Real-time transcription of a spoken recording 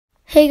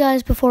Hey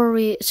guys, before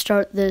we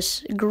start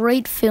this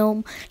great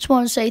film, just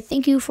want to say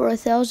thank you for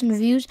 1,000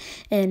 views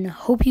and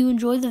hope you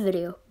enjoy the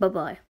video.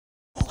 Bye-bye.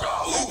 I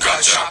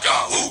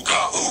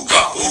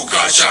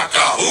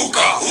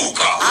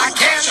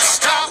can't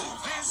stop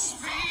this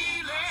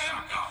feeling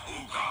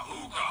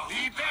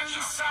deep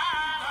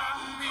inside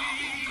of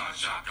me.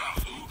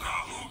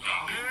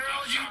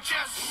 Girl, you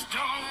just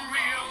don't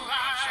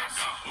realize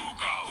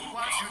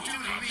what you do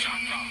to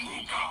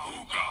me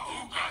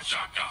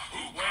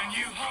when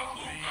you hold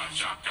me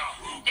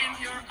in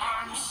your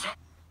arms.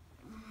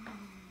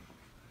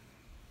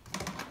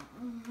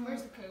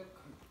 Where's the Coke?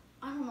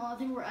 I don't know, I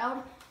think we're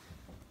out.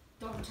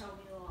 Don't tell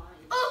me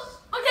lies. Oh,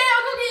 okay,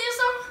 I'll go get you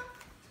some.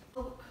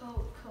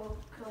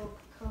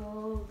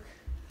 Coke.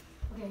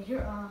 Okay,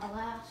 here,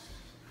 last.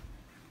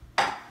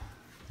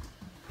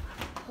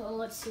 Oh,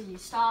 let's see,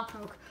 stop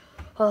Coke.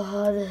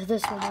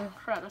 This one,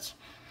 crap, it's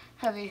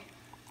heavy.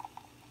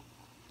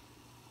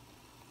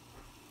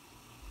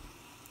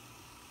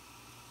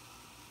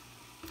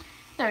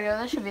 There we go,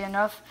 that should be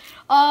enough.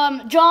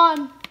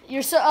 John,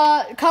 your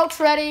Coke's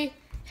ready.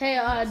 Hey,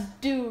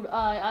 dude,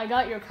 I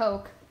got your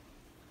Coke.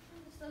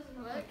 This doesn't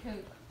look like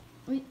Coke.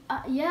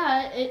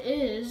 Yeah, it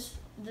is.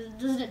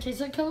 Doesn't it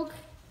taste like Coke?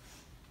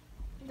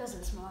 It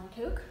doesn't smell like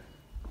Coke.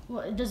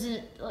 Well, does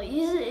it, like,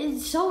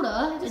 it's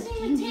soda. It doesn't It's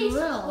even taste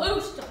real.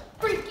 close to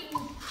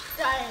freaking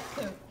Diet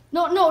Coke.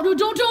 No,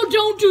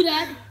 don't do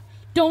that.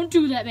 Don't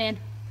do that, man.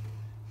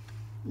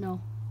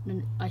 No,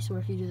 I swear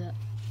if you do that.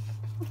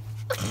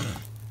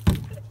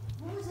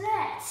 What was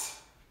that?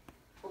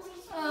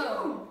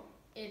 Oh,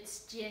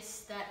 it's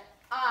just that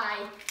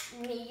I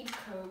need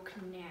Coke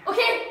now.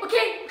 Okay,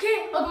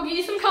 I'll go get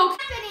you some Coke.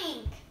 What's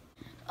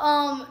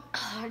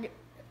happening?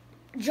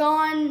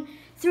 John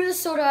threw the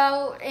soda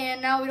out,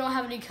 and now we don't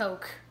have any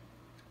Coke.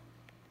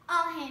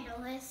 I'll handle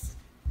this.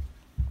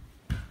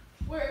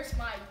 Where's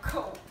my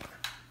Coke?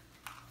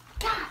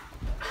 God.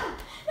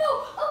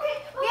 No,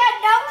 okay. We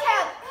had no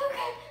Coke.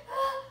 Okay.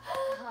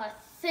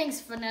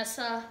 Thanks,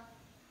 Vanessa.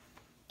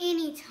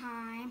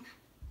 Anytime.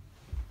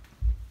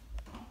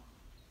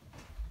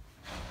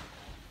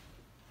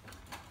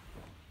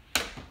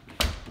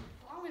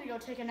 I'm gonna go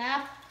take a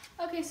nap.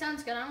 Okay,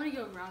 sounds good. I'm gonna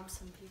go rob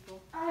some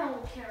people. I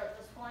don't care at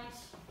this point.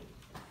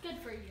 Good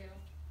for you.